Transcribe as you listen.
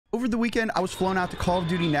Over the weekend, I was flown out to Call of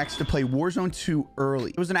Duty Next to play Warzone 2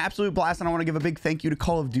 early. It was an absolute blast, and I want to give a big thank you to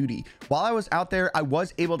Call of Duty. While I was out there, I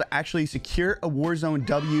was able to actually secure a Warzone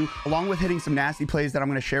W, along with hitting some nasty plays that I'm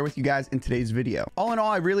going to share with you guys in today's video. All in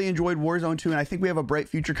all, I really enjoyed Warzone 2, and I think we have a bright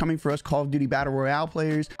future coming for us Call of Duty Battle Royale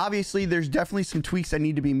players. Obviously, there's definitely some tweaks that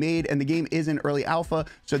need to be made, and the game is in early alpha,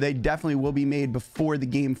 so they definitely will be made before the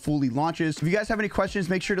game fully launches. If you guys have any questions,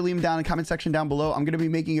 make sure to leave them down in the comment section down below. I'm going to be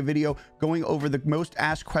making a video going over the most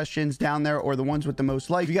asked questions down there, or the ones with the most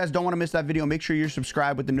likes. If you guys don't want to miss that video, make sure you're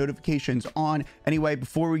subscribed with the notifications on. Anyway,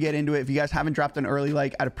 before we get into it, if you guys haven't dropped an early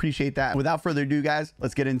like, I'd appreciate that. Without further ado, guys,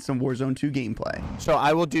 let's get into some Warzone 2 gameplay. So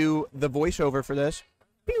I will do the voiceover for this.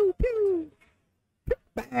 Pew, pew.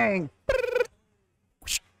 Bang.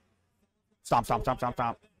 Stomp, stomp, stomp, stomp,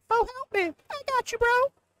 stomp. Oh, help me. I got you, bro.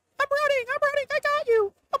 I'm running. I got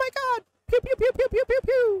you. Oh, my God. Pew, pew, pew, pew, pew, pew,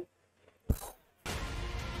 pew.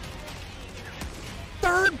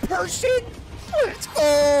 Third person. Let's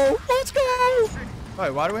go. Let's go. Wait,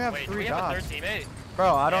 why do we have three dots?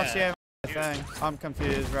 Bro, I don't see a thing. I'm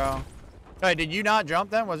confused, bro. Hey, did you not jump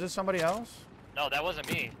then? Was it somebody else? No, that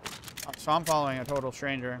wasn't me. So I'm following a total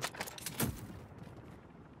stranger.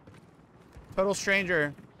 Total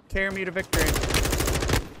stranger. Carry me to victory.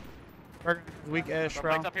 Weak-ish,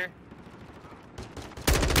 bro. Up here.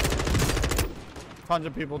 Tons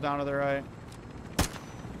of people down to the right.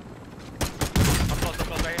 Up close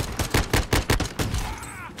right here.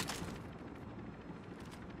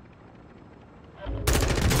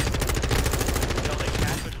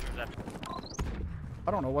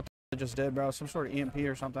 I don't know what I just did, bro. Some sort of EMP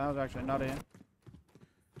or something. That was actually nutty.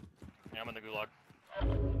 Yeah, I'm in the gulag.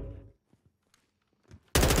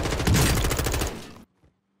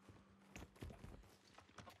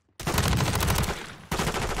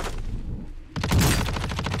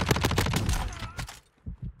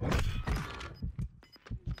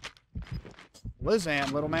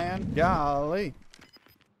 Lizant, little man. Golly.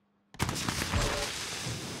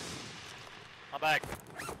 I'm back.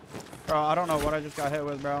 Bro, I don't know what I just got hit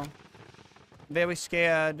with, bro. Very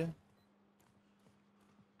scared.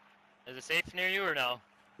 Is it safe near you or no?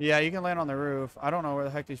 Yeah, you can land on the roof. I don't know where the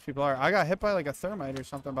heck these people are. I got hit by like a thermite or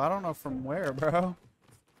something, but I don't know from where, bro.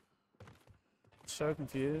 So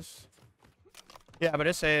confused. Yeah, but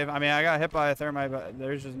it's safe. I mean, I got hit by a thermite, but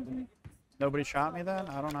there's just nobody shot me then?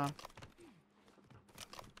 I don't know.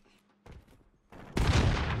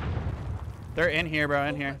 They're in here, bro,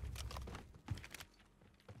 in here.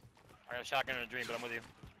 I got a shotgun and a dream, but I'm with you.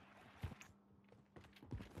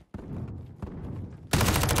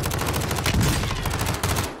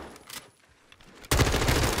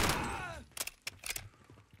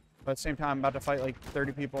 But at the same time, I'm about to fight like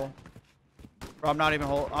 30 people. Bro, I'm not even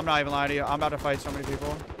lying to you. I'm about to fight so many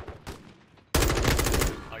people.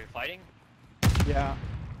 Oh, you're fighting? Yeah.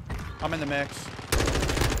 I'm in the mix.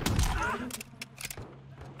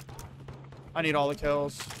 I need all the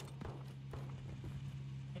kills.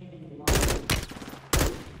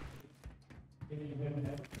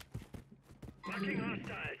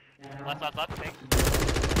 Left, pink.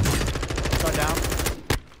 Shut down.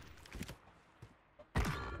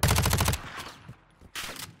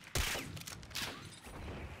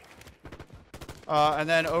 And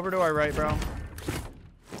then over to our right, bro.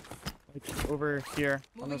 Like over here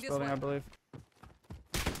on this building, I believe.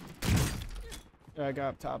 Yeah, I got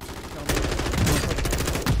up top.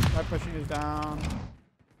 I'm pushing these down.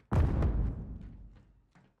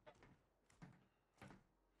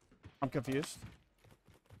 I'm confused.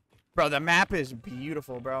 Bro, the map is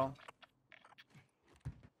beautiful, bro.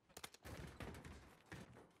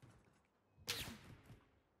 Just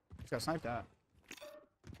got sniped at.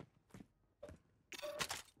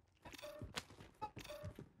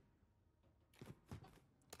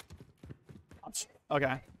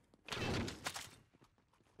 Okay.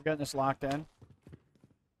 We're getting this locked in.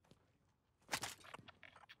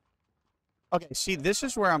 Okay, see, this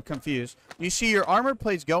is where I'm confused. You see your armor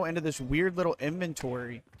plates go into this weird little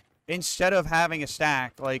inventory instead of having a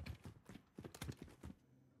stack. Like,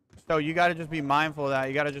 so you got to just be mindful of that.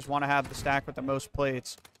 You got to just want to have the stack with the most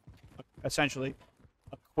plates, essentially,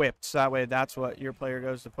 equipped. So that way, that's what your player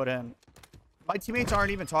goes to put in. My teammates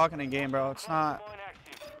aren't even talking in game, bro. It's not.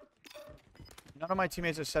 None of my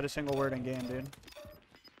teammates have said a single word in game, dude.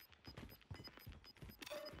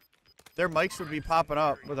 Their mics would be popping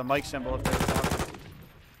up with a mic symbol if they were talking.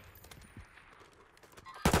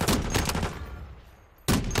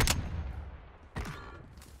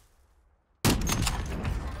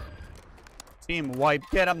 Team wipe.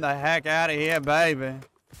 Get them the heck out of here, baby.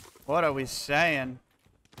 What are we saying?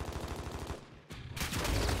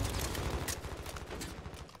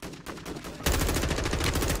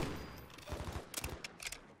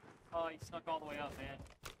 way up, man.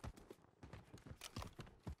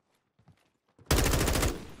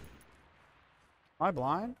 Am I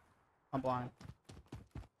blind? I'm blind.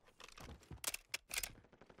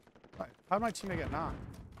 Wait, how did my teammate get knocked?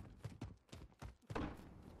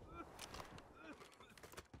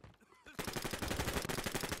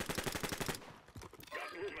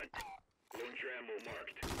 Got movement. Launcher ammo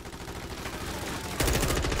marked.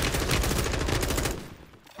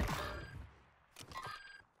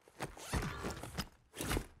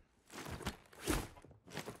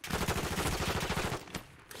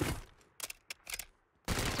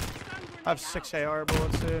 I have 6 AR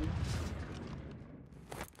bullets, dude.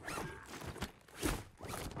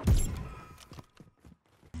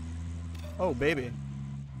 Oh, baby.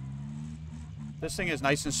 This thing is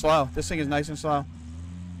nice and slow. This thing is nice and slow.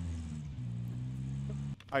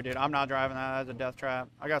 Alright, dude, I'm not driving that as a death trap.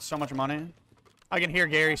 I got so much money. I can hear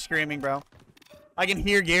Gary screaming, bro. I can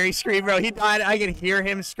hear Gary scream, bro. He died. I can hear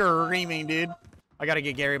him screaming, dude. I gotta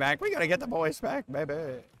get Gary back. We gotta get the boys back,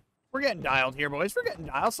 baby. We're getting dialed here, boys. We're getting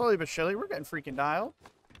dialed slowly but surely. We're getting freaking dialed.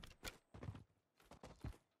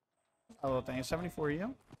 A little thing. 74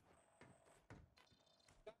 you.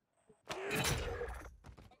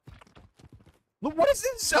 Look, what is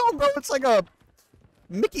this zone, bro? It's like a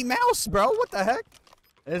Mickey Mouse, bro. What the heck?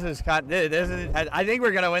 This is I think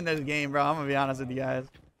we're gonna win this game, bro. I'm gonna be honest with you guys.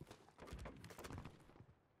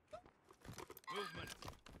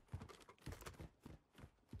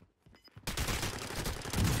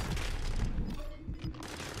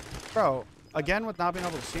 Bro, again with not being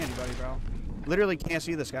able to see anybody, bro. Literally can't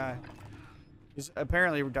see this guy. He's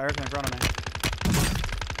apparently directly in front of me.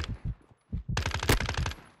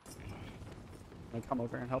 I'm gonna come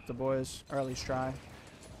over and help the boys, or at least try.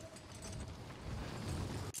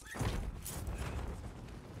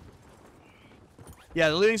 Yeah,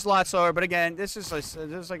 the looting's a lot slower, but again, this is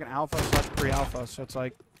like an alpha slash pre-alpha, so it's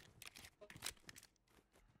like.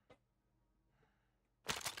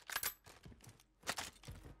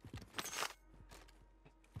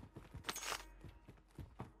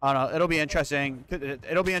 I don't know. It'll be interesting.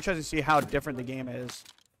 It'll be interesting to see how different the game is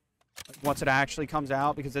once it actually comes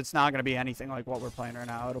out, because it's not going to be anything like what we're playing right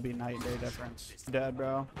now. It'll be night and day difference. Dead,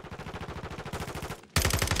 bro.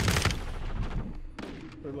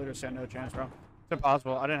 We literally stand no chance, bro. It's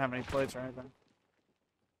impossible. I didn't have any plates or anything.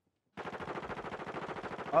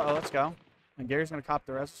 Uh-oh, let's go. And Gary's going to cop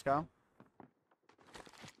the rest. Let's go.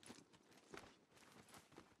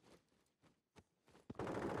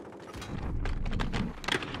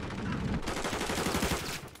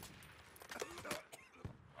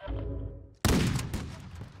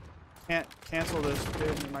 Can't cancel this,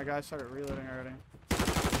 dude. My guy started reloading already.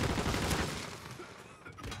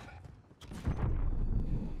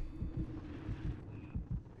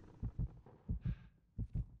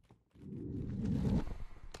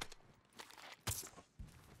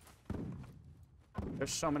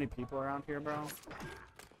 There's so many people around here, bro.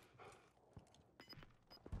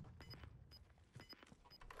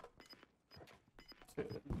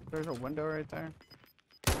 Dude, there's a window right there.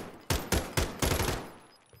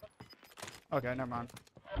 Okay, never mind.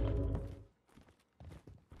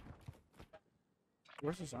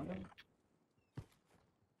 Where's the zombie?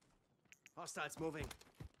 Hostiles moving.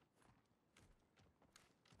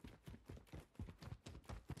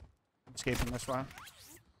 Escaping this way.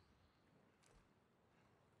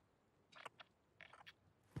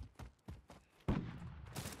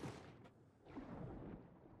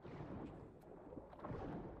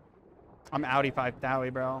 I'm outie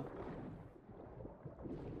 5,000, bro.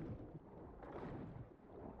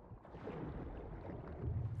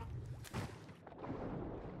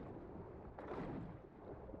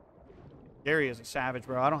 Gary is a savage,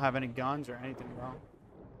 bro. I don't have any guns or anything, bro.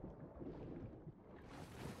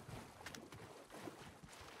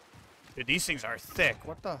 Dude, these things are thick.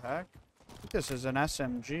 What the heck? This is an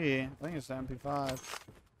SMG. I think it's the MP5.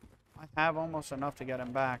 I have almost enough to get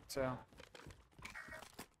him back, too.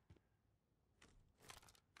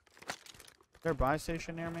 Is there a buy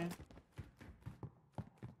station near me?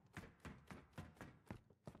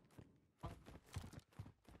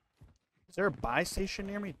 Is there a buy station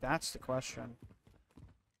near me? That's the question.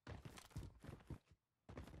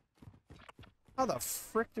 How the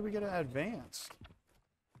frick did we get advanced?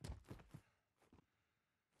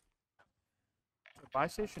 The buy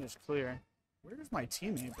station is clear. Where's my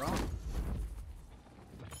teammate, bro?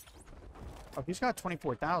 Oh, he's got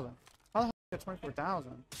 24,000. How the heck did he get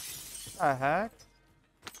 24,000? What the heck?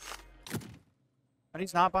 And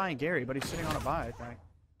he's not buying Gary, but he's sitting on a buy, I think.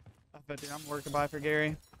 I bet, dude, I'm working buy for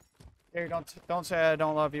Gary. Gary, don't say I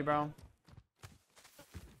don't love you, bro.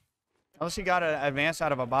 Unless he got an advance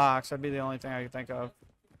out of a box. That'd be the only thing I could think of.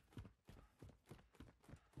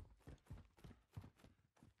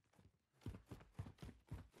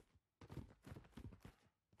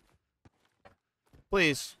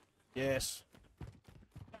 Please. Yes.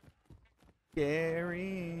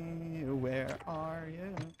 Gary, where are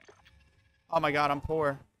you? Oh my god, I'm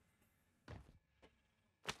poor.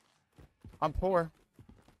 I'm poor.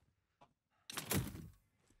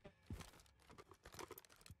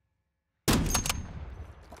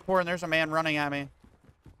 Poor, and there's a man running at me.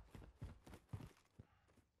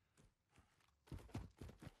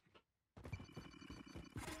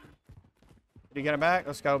 Did you get him back?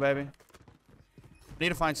 Let's go, baby. Need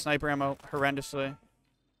to find sniper ammo horrendously.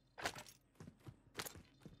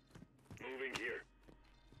 Moving here.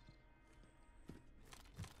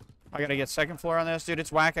 I gotta get second floor on this. Dude,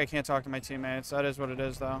 it's whack. I can't talk to my teammates. That is what it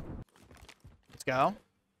is, though. Let's go.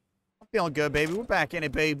 I'm feeling good, baby. We're back in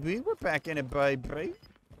it, baby. We're back in it, baby.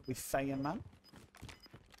 What are we saying, man?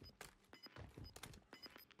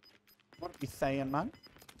 What are we saying, man?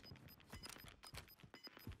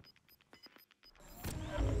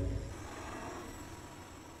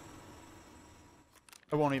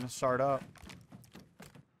 It won't even start up.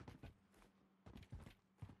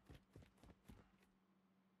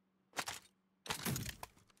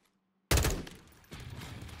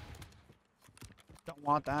 Don't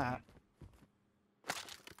want that.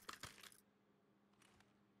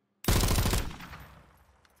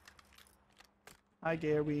 Hi,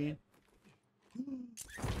 Gary. Oh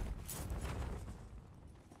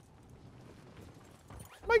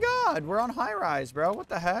my god, we're on high rise, bro. What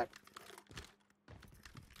the heck?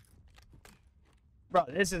 Bro,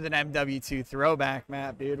 this is an MW2 throwback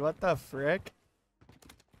map, dude. What the frick?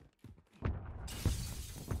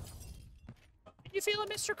 You feeling,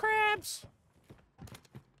 Mr. Krabs?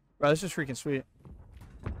 Bro, this is freaking sweet.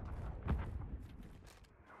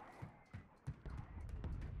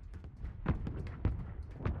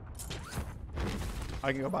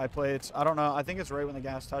 I can go buy plates. I don't know. I think it's right when the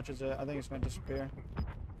gas touches it. I think it's going to disappear.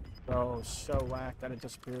 Bro, so whack that it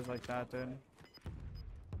disappears like that, dude.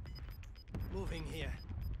 Moving here.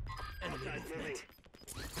 Enemy movement.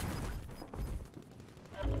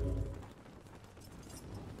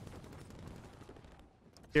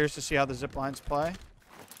 Curious to see how the zip lines play.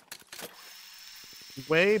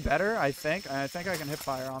 Way better, I think. I think I can hit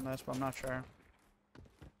fire on this, but I'm not sure.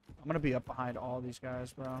 I'm gonna be up behind all these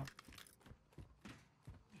guys, bro.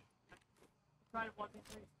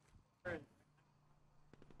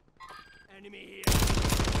 Enemy here.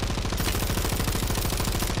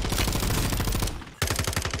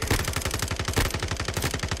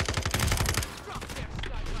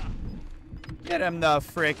 Get him the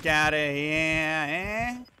frick out of here,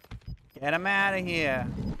 eh? Get him out of here.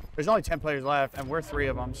 There's only 10 players left, and we're 3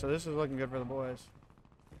 of them, so this is looking good for the boys.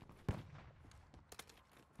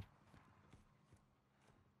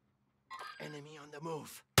 Enemy on the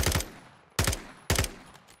move.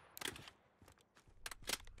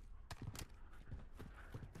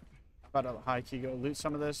 About to high key go loot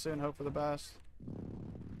some of this soon, hope for the best.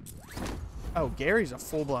 Oh, Gary's a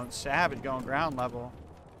full-blown savage going ground level.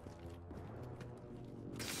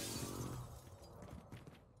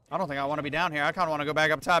 I don't think I want to be down here. I kind of want to go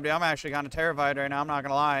back up top, dude. I'm actually kind of terrified right now. I'm not going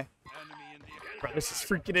to lie. Bro, this is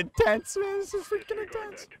freaking intense, man. This is freaking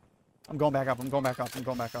intense. I'm going back up. I'm going back up. I'm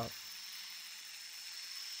going back up.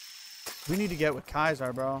 We need to get with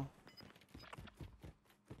Kaiser, bro.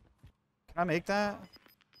 Can I make that?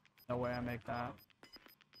 No way I make that.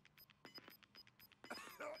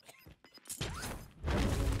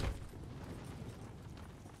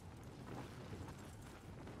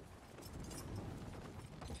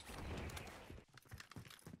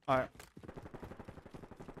 Alright.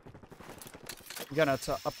 I'm gonna up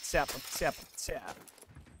tap.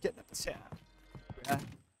 Getting up tap. Yeah.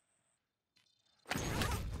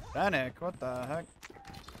 Panic, what the heck?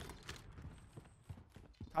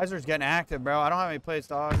 Kaiser's getting active, bro. I don't have any plates,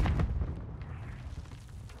 dog.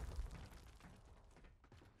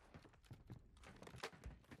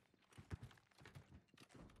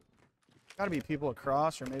 Gotta be people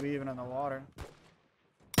across or maybe even in the water.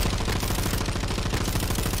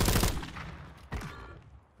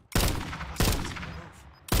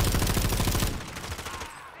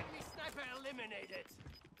 Enemy sniper eliminated.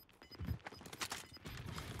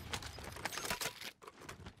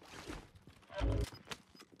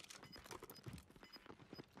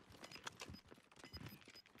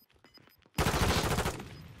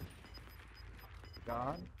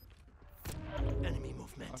 God. Enemy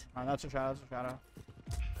movement. Oh, that's a shadow. That's a shadow.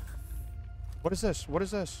 What is this? What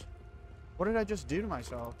is this? What did I just do to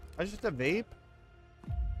myself? I just a vape?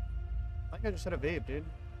 think I just hit a vape, dude.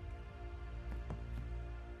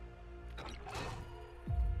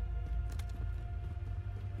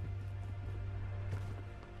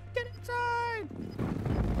 Get inside!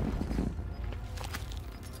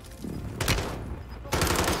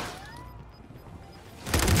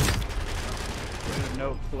 There's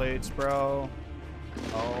no plates, bro.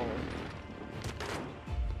 Oh.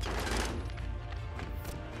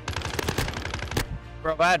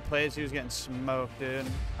 Bro, if I had plates, he was getting smoked, dude.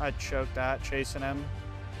 I'd choke that, chasing him.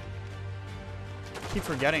 I keep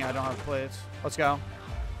forgetting I don't have plates. Let's go.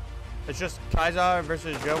 It's just Kaiser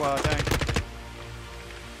versus Joe, I think.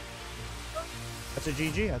 That's a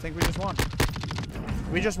GG. I think we just won.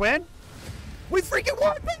 Did we just win? We freaking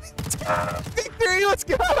won, baby! Let's go! Victory, let's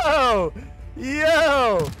go!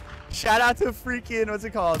 Yo! Shout out to freaking, what's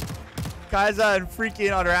it called? Kaiser and freaking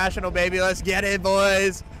Unrational, baby. Let's get it,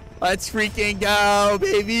 boys. Let's freaking go,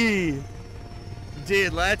 baby.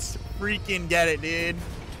 Dude, let's freaking get it, dude.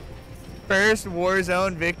 First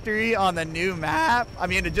Warzone victory on the new map. I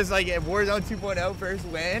mean, just like Warzone 2.0 first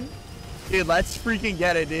win. Dude, let's freaking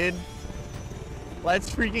get it, dude.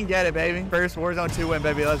 Let's freaking get it, baby. First Warzone 2 win,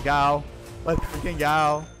 baby. Let's go. Let's freaking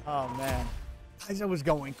go. Oh, man. Kaiser was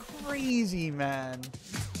going crazy, man.